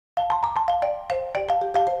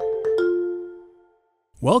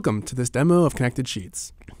Welcome to this demo of Connected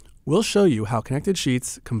Sheets. We'll show you how Connected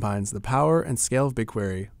Sheets combines the power and scale of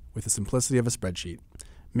BigQuery with the simplicity of a spreadsheet,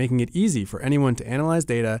 making it easy for anyone to analyze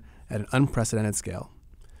data at an unprecedented scale.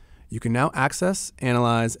 You can now access,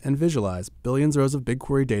 analyze, and visualize billions of rows of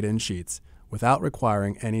BigQuery data in Sheets without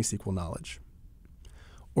requiring any SQL knowledge.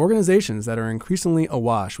 Organizations that are increasingly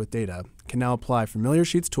awash with data can now apply familiar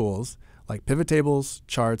Sheets tools like pivot tables,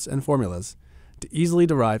 charts, and formulas to easily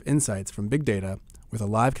derive insights from big data with a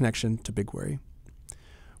live connection to BigQuery.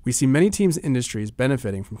 We see many teams and industries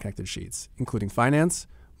benefiting from Connected Sheets, including finance,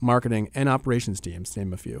 marketing, and operations teams, to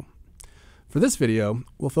name a few. For this video,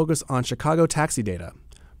 we'll focus on Chicago taxi data,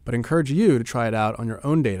 but encourage you to try it out on your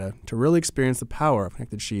own data to really experience the power of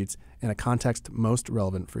Connected Sheets in a context most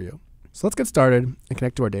relevant for you. So let's get started and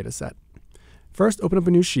connect to our data set. First, open up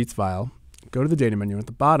a new Sheets file, go to the data menu, and at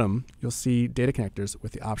the bottom, you'll see data connectors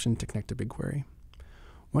with the option to connect to BigQuery.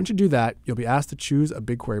 Once you do that, you'll be asked to choose a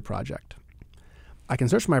BigQuery project. I can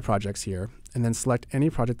search my projects here and then select any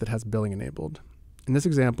project that has billing enabled. In this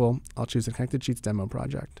example, I'll choose the Connected Sheets demo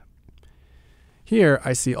project. Here,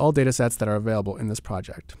 I see all data sets that are available in this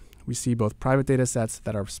project. We see both private data sets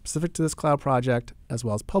that are specific to this cloud project, as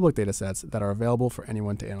well as public data sets that are available for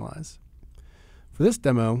anyone to analyze. For this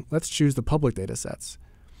demo, let's choose the public data sets.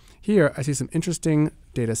 Here, I see some interesting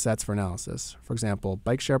data sets for analysis. For example,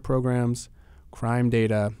 bike share programs, crime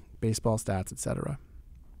data, baseball stats, etc.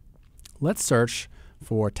 Let's search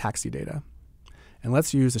for taxi data. And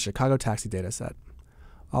let's use the Chicago taxi data set.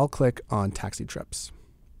 I'll click on taxi trips.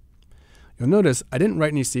 You'll notice I didn't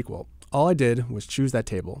write any SQL. All I did was choose that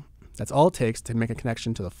table. That's all it takes to make a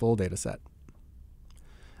connection to the full data set.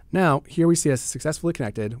 Now, here we see us successfully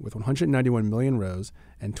connected with 191 million rows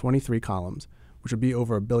and 23 columns, which would be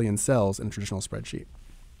over 1 billion cells in a traditional spreadsheet.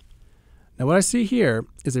 Now what I see here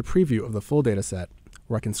is a preview of the full data set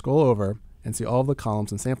where I can scroll over and see all of the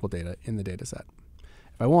columns and sample data in the data set.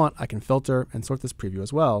 If I want, I can filter and sort this preview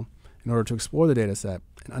as well in order to explore the data set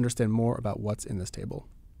and understand more about what's in this table.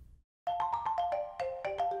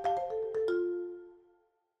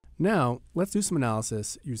 Now, let's do some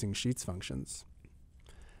analysis using Sheets functions.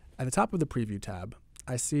 At the top of the Preview tab,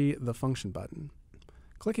 I see the Function button.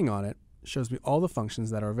 Clicking on it shows me all the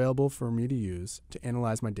functions that are available for me to use to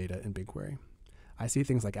analyze my data in BigQuery. I see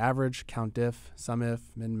things like average, countIf, sumIf,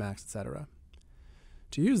 min-max, etc.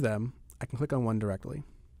 To use them, I can click on one directly.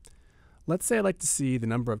 Let's say I'd like to see the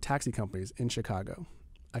number of taxi companies in Chicago.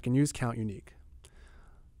 I can use countUnique.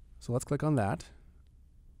 So let's click on that.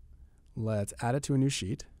 Let's add it to a new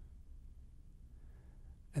sheet.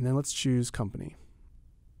 And then let's choose company.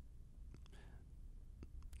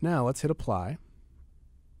 Now let's hit apply.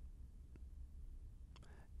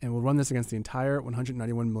 And we'll run this against the entire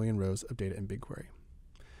 191 million rows of data in BigQuery.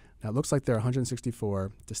 Now it looks like there are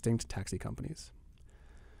 164 distinct taxi companies.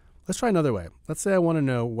 Let's try another way. Let's say I want to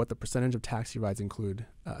know what the percentage of taxi rides include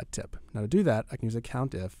a tip. Now to do that, I can use a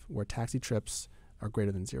countIf where taxi trips are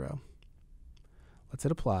greater than 0. Let's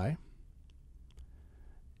hit apply.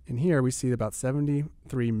 And here we see about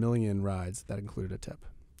 73 million rides that included a tip.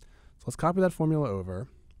 So let's copy that formula over.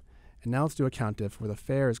 And now let's do a countIf where the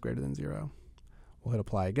fare is greater than 0. We'll hit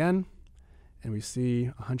apply again, and we see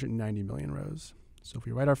 190 million rows. So if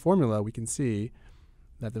we write our formula, we can see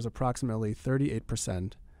that there's approximately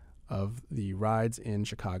 38% of the rides in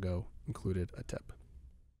Chicago included a tip.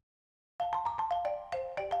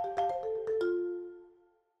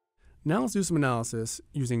 Now let's do some analysis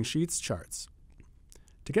using Sheets charts.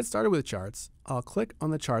 To get started with charts, I'll click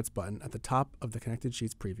on the Charts button at the top of the Connected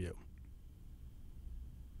Sheets preview.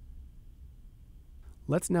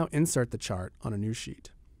 Let's now insert the chart on a new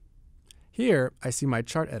sheet. Here, I see my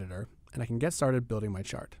chart editor, and I can get started building my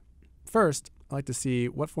chart. First, I like to see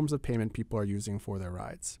what forms of payment people are using for their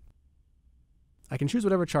rides. I can choose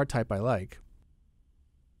whatever chart type I like.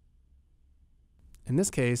 In this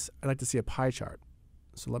case, I'd like to see a pie chart,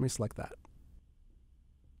 so let me select that.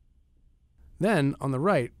 Then, on the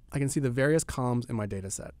right, I can see the various columns in my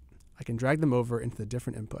data set. I can drag them over into the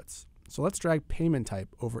different inputs. So let's drag payment type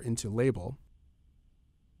over into label,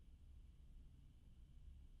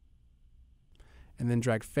 and then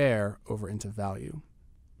drag fare over into value.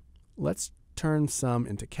 Let's turn sum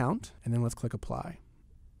into count, and then let's click apply.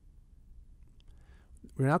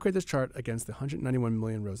 We now create this chart against the 191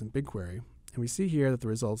 million rows in BigQuery, and we see here that the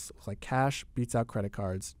results look like cash beats out credit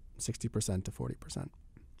cards 60% to 40%.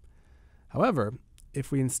 However,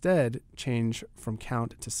 if we instead change from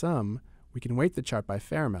count to sum, we can weight the chart by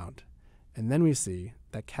fare amount, and then we see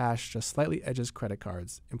that cash just slightly edges credit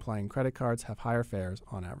cards, implying credit cards have higher fares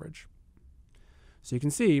on average. So you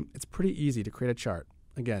can see it's pretty easy to create a chart.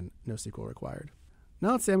 Again, no SQL required.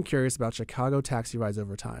 Now let's say I'm curious about Chicago taxi rides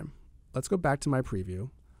over time. Let's go back to my preview.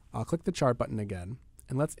 I'll click the chart button again,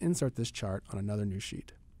 and let's insert this chart on another new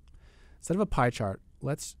sheet. Instead of a pie chart,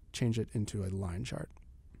 let's change it into a line chart.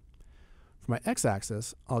 For my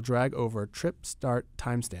x-axis, I'll drag over trip start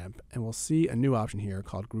timestamp, and we'll see a new option here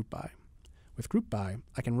called group by. With group by,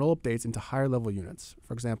 I can roll up dates into higher level units.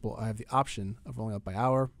 For example, I have the option of rolling up by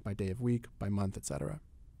hour, by day of week, by month, etc.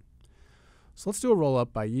 So let's do a roll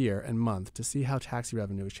up by year and month to see how taxi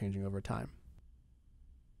revenue is changing over time.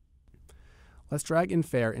 Let's drag in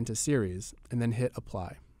fare into series and then hit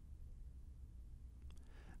apply.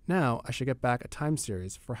 Now I should get back a time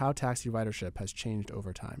series for how taxi ridership has changed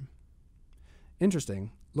over time.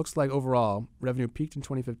 Interesting, looks like overall revenue peaked in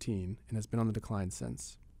 2015 and has been on the decline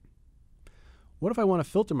since. What if I want to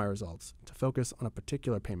filter my results to focus on a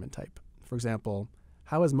particular payment type? For example,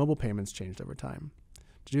 how has mobile payments changed over time?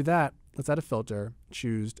 To do that, let's add a filter,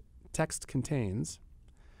 choose text contains,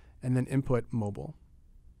 and then input mobile.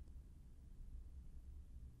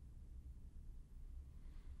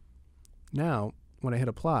 Now, when I hit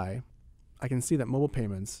apply, I can see that mobile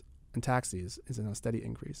payments and taxis is in a steady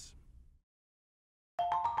increase.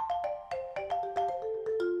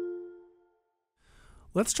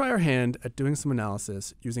 Let's try our hand at doing some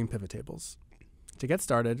analysis using pivot tables. To get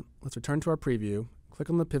started, let's return to our preview, click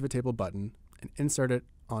on the pivot table button, and insert it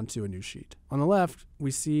onto a new sheet. On the left,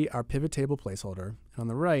 we see our pivot table placeholder, and on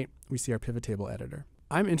the right, we see our pivot table editor.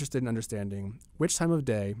 I'm interested in understanding which time of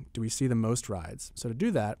day do we see the most rides. So to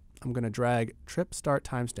do that, I'm going to drag trip start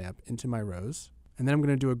timestamp into my rows, and then I'm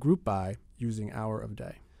going to do a group by using hour of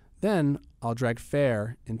day. Then I'll drag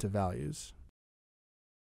fare into values.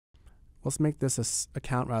 Let's make this a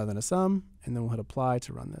count rather than a sum, and then we'll hit apply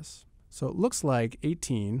to run this. So it looks like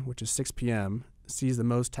 18, which is 6 p.m., sees the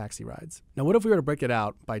most taxi rides. Now what if we were to break it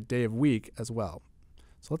out by day of week as well?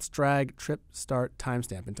 So let's drag trip start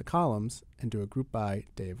timestamp into columns and do a group by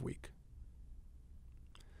day of week.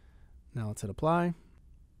 Now let's hit apply.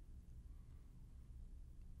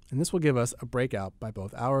 And this will give us a breakout by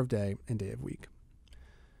both hour of day and day of week.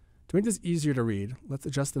 To make this easier to read, let's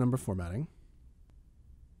adjust the number formatting.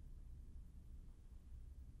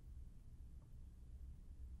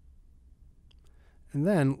 And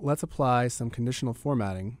then let's apply some conditional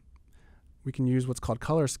formatting. We can use what's called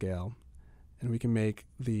color scale, and we can make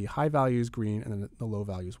the high values green and then the low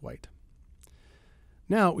values white.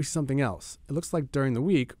 Now we see something else. It looks like during the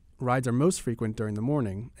week, rides are most frequent during the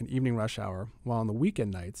morning and evening rush hour, while on the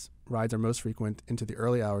weekend nights, rides are most frequent into the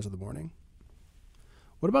early hours of the morning.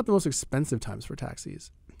 What about the most expensive times for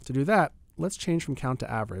taxis? To do that, let's change from count to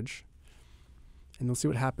average, and we'll see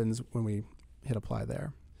what happens when we hit apply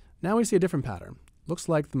there. Now we see a different pattern. Looks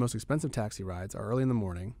like the most expensive taxi rides are early in the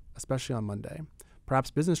morning, especially on Monday.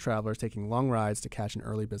 Perhaps business travelers taking long rides to catch an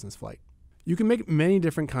early business flight. You can make many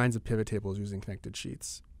different kinds of pivot tables using connected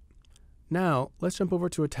sheets. Now, let's jump over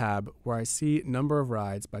to a tab where I see number of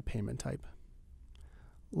rides by payment type.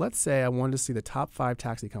 Let's say I wanted to see the top 5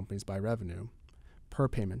 taxi companies by revenue per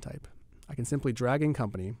payment type. I can simply drag in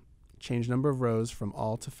company, change number of rows from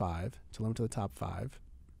all to 5 to limit to the top 5.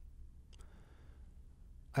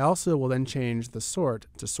 I also will then change the sort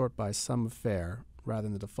to sort by sum of fare rather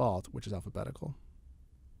than the default, which is alphabetical.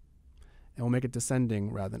 And we'll make it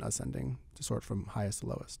descending rather than ascending to sort from highest to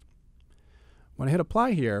lowest. When I hit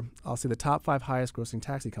apply here, I'll see the top 5 highest grossing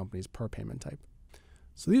taxi companies per payment type.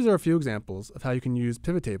 So these are a few examples of how you can use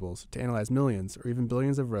pivot tables to analyze millions or even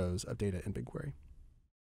billions of rows of data in BigQuery.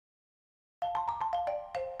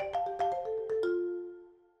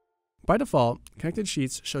 By default, Connected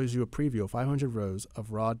Sheets shows you a preview of 500 rows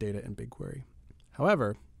of raw data in BigQuery.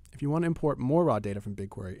 However, if you want to import more raw data from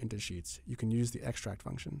BigQuery into Sheets, you can use the extract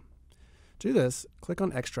function. To do this, click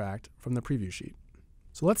on Extract from the preview sheet.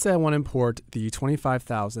 So let's say I want to import the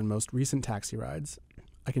 25,000 most recent taxi rides.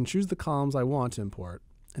 I can choose the columns I want to import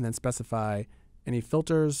and then specify any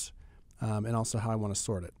filters and also how I want to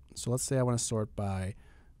sort it. So let's say I want to sort by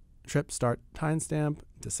trip start timestamp,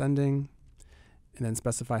 descending, and then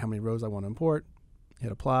specify how many rows I want to import,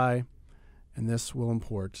 hit apply, and this will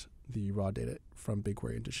import the raw data from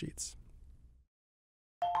BigQuery into Sheets.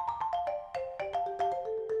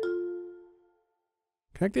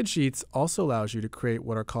 Connected Sheets also allows you to create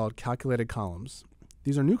what are called calculated columns.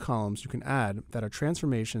 These are new columns you can add that are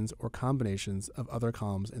transformations or combinations of other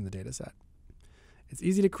columns in the dataset. It's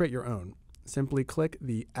easy to create your own. Simply click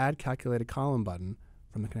the Add Calculated Column button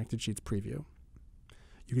from the Connected Sheets preview.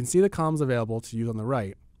 You can see the columns available to use on the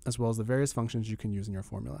right, as well as the various functions you can use in your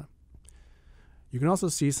formula. You can also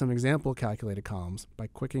see some example calculated columns by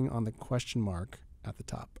clicking on the question mark at the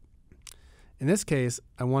top. In this case,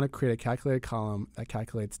 I want to create a calculated column that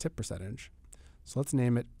calculates tip percentage. So let's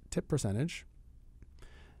name it tip percentage.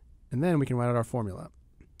 And then we can write out our formula.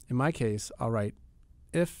 In my case, I'll write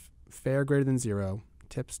if fare greater than 0,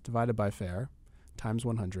 tips divided by fare times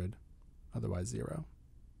 100, otherwise 0.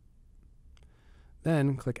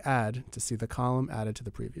 Then click Add to see the column added to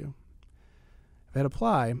the preview. If I hit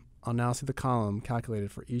Apply, I'll now see the column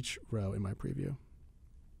calculated for each row in my preview.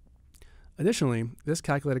 Additionally, this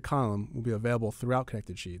calculated column will be available throughout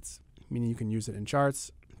Connected Sheets, meaning you can use it in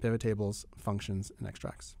charts, pivot tables, functions, and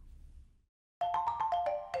extracts.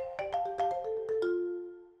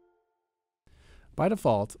 By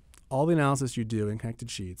default, all the analysis you do in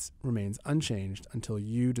Connected Sheets remains unchanged until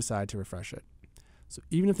you decide to refresh it. So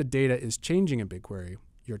even if the data is changing in BigQuery,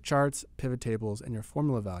 your charts, pivot tables, and your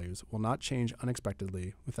formula values will not change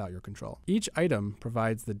unexpectedly without your control. Each item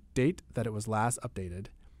provides the date that it was last updated,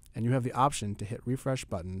 and you have the option to hit Refresh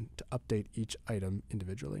button to update each item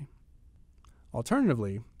individually.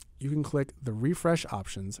 Alternatively, you can click the Refresh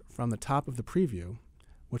options from the top of the preview,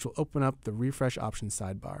 which will open up the Refresh options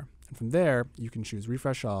sidebar. And from there, you can choose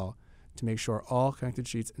Refresh All to make sure all Connected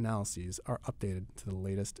Sheets analyses are updated to the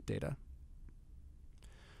latest data.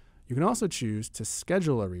 You can also choose to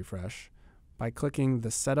schedule a refresh by clicking the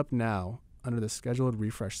Setup Now under the Scheduled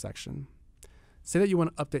Refresh section. Say that you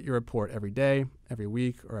want to update your report every day, every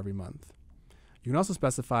week, or every month. You can also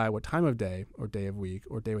specify what time of day, or day of week,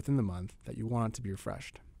 or day within the month that you want it to be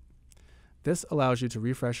refreshed. This allows you to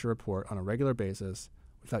refresh your report on a regular basis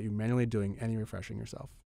without you manually doing any refreshing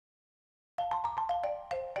yourself.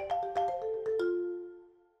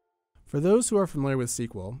 For those who are familiar with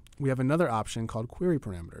SQL, we have another option called query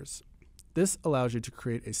parameters. This allows you to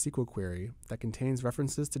create a SQL query that contains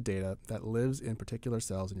references to data that lives in particular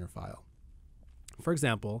cells in your file. For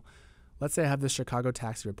example, let's say I have this Chicago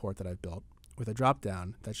taxi report that I've built with a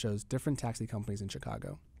drop-down that shows different taxi companies in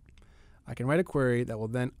Chicago. I can write a query that will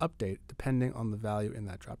then update depending on the value in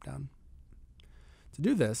that drop-down. To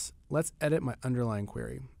do this, let's edit my underlying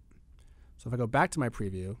query. So if I go back to my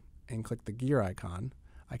preview and click the gear icon,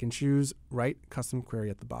 I can choose Write Custom Query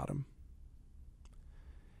at the bottom.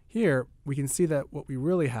 Here, we can see that what we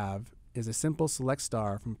really have is a simple select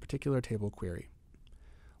star from a particular table query.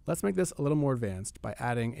 Let's make this a little more advanced by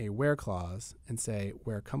adding a where clause and say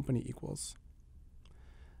where company equals.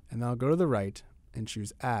 And then I'll go to the right and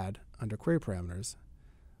choose Add under Query Parameters,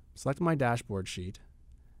 select my dashboard sheet,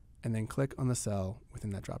 and then click on the cell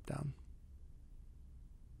within that dropdown.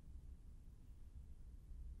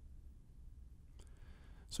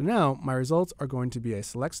 So now my results are going to be a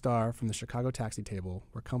select star from the Chicago taxi table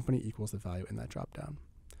where company equals the value in that dropdown.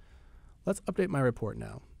 Let's update my report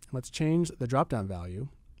now. Let's change the dropdown value,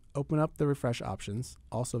 open up the refresh options,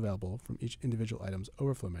 also available from each individual item's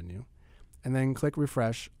overflow menu, and then click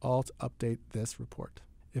Refresh All to update this report.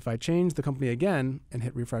 If I change the company again and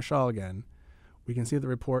hit Refresh All again, we can see the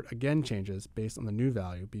report again changes based on the new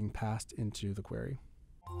value being passed into the query.